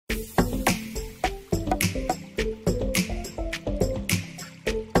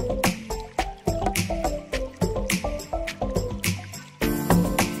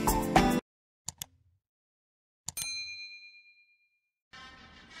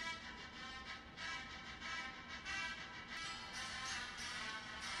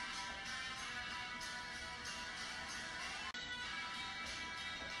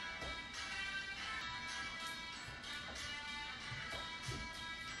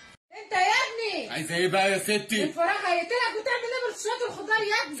عايزه ايه بقى يا ستي؟ الفراخ هيقتلك وتعمل ايه بالشويه الخضار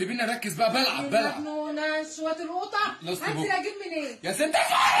يا ابني؟ سيبيني اركز بقى، بلعب مجنونه شويه القطه هنزل اجيب منين؟ يا ستي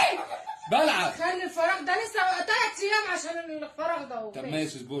بلعب. خلي الفراغ ده لسه 3 ايام عشان الفراغ ده اهو. طب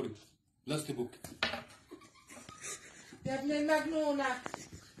ماشي اصبري. لاست بوك يا ابن المجنونه.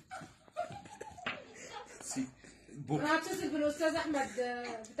 انا هتصل بالاستاذ احمد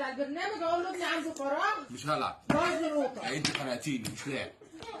بتاع البرنامج اقول له ابني عنده فراغ. مش هلعب. باظ القطه. انت خنقتيني مش لاعب.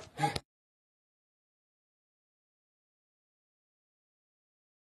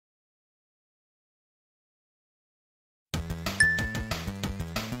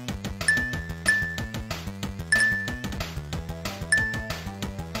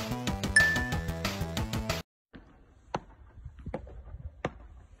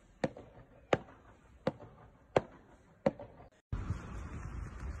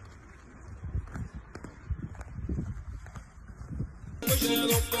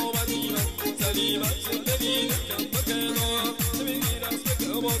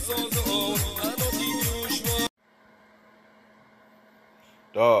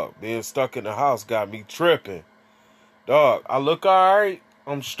 Dog, being stuck in the house got me tripping. Dog, I look alright.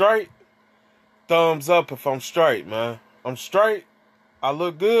 I'm straight. Thumbs up if I'm straight, man. I'm straight. I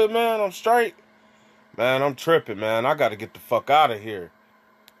look good, man. I'm straight. Man, I'm tripping, man. I gotta get the fuck out of here.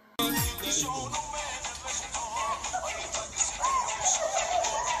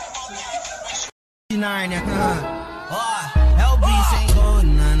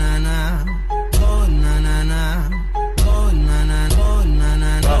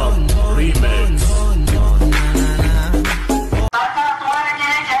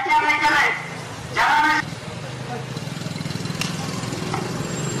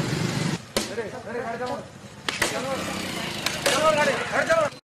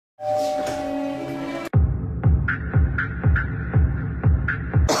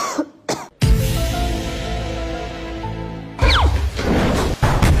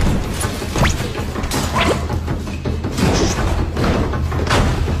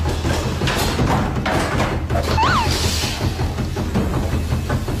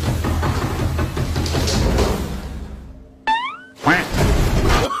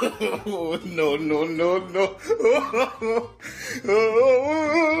 Oh, no, no, no, no.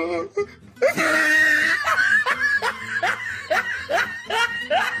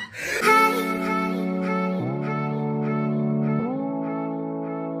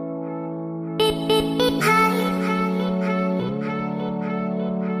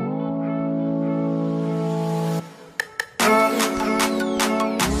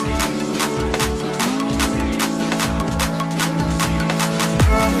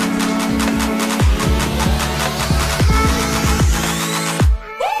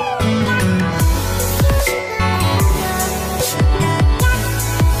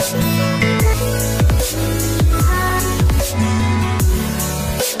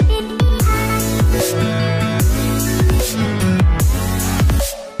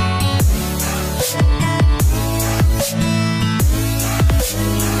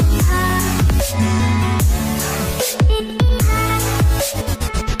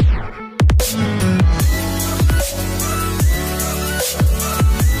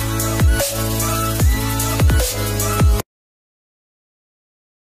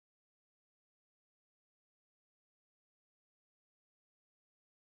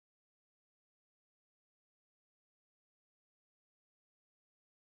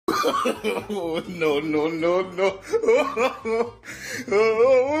 Oh, no, no, no, no.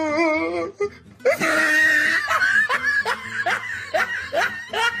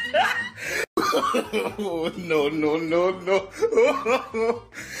 Oh, no, no, no, no.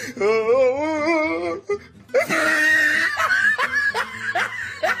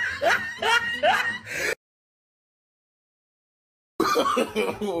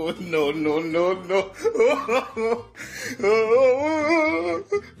 Oh, no, no, no, no.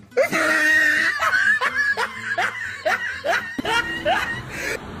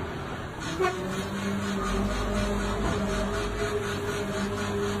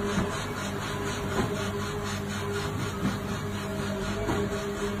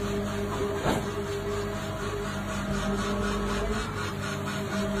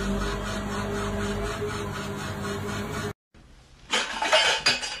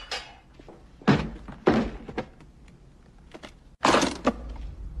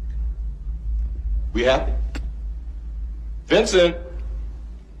 We happy? Vincent,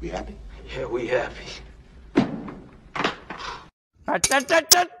 we happy? Yeah, we happy.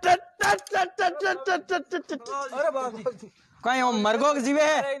 कहीं वो मरगो जीवे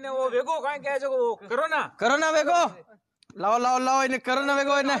है वो वेगो कहीं क्या जो corona corona वेगो लाओ लाओ लाओ इन्हें कोरोना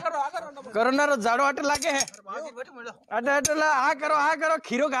वेगो इन्हें कोरोना रो जाड़ो अटे लागे है अटे अटे ला आ करो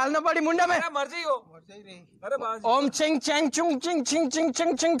खीरो गालना पड़ी मुंडा में मर्जी हो अरे बाबूजी ओम चिंग चैंग चुंग चिंग चिंग चिंग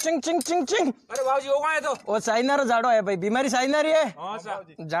चिंग चिंग चिंग चिंग चिंग चिंग अरे बाबूजी वो कहाँ है तो वो चाइना रो जाड़ो है भाई बीमारी चाइना री है हाँ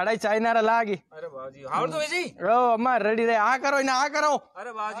साहब जाड़ा चाइना रो लागी अरे बाबूजी हाउर तो वैसे ही ओ अम्मा रेडी रे आ करो इन्हें आ करो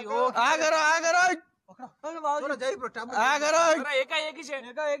अरे बाबूजी वो आ करो अरे बाबूजी आ करो अरे एक ही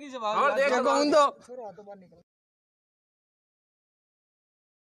से और देख देखो उन दो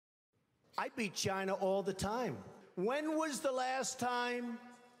I beat China all the time. When was the last time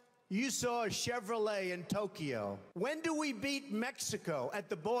you saw a Chevrolet in Tokyo? When do we beat Mexico at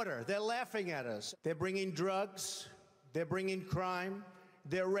the border? They're laughing at us. They're bringing drugs. They're bringing crime.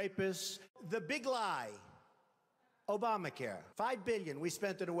 They're rapists. The big lie, Obamacare. $5 billion we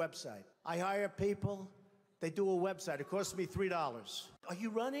spent on a website. I hire people. They do a website. It costs me $3. Are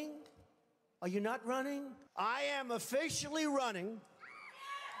you running? Are you not running? I am officially running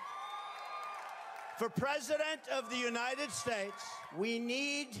for President of the United States. We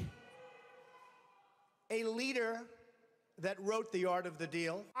need a leader that wrote The Art of the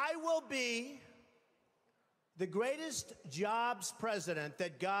Deal. I will be the greatest jobs president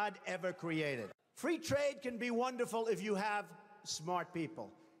that God ever created. Free trade can be wonderful if you have smart people,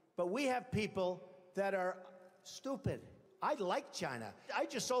 but we have people that are stupid. I like China. I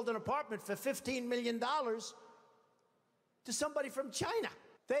just sold an apartment for $15 million to somebody from China.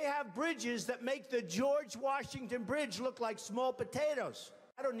 They have bridges that make the George Washington Bridge look like small potatoes.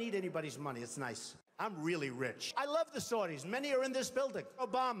 I don't need anybody's money. It's nice. I'm really rich. I love the Saudis. Many are in this building.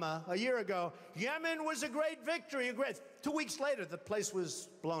 Obama, a year ago, Yemen was a great victory. 2 weeks later, the place was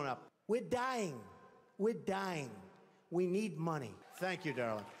blown up. We're dying. We're dying. We need money. Thank you,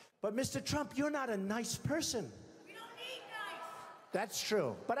 darling. But Mr. Trump, you're not a nice person. We don't need nice. That's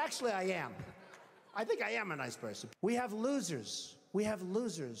true. But actually, I am. I think I am a nice person. We have losers. We have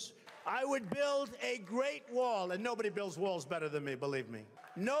losers. I would build a great wall, and nobody builds walls better than me, believe me.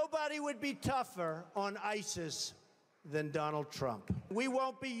 Nobody would be tougher on ISIS than Donald Trump. We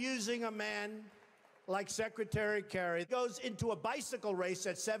won't be using a man like Secretary Kerry, goes into a bicycle race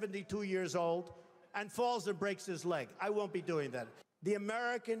at 72 years old and falls and breaks his leg. I won't be doing that. The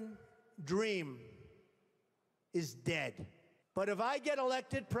American dream is dead. But if I get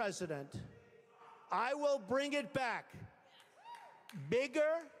elected president, I will bring it back.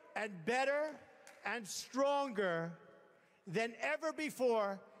 Bigger and better and stronger than ever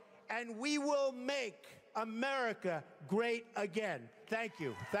before, and we will make America great again. Thank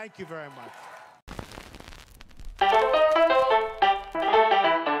you. Thank you very much.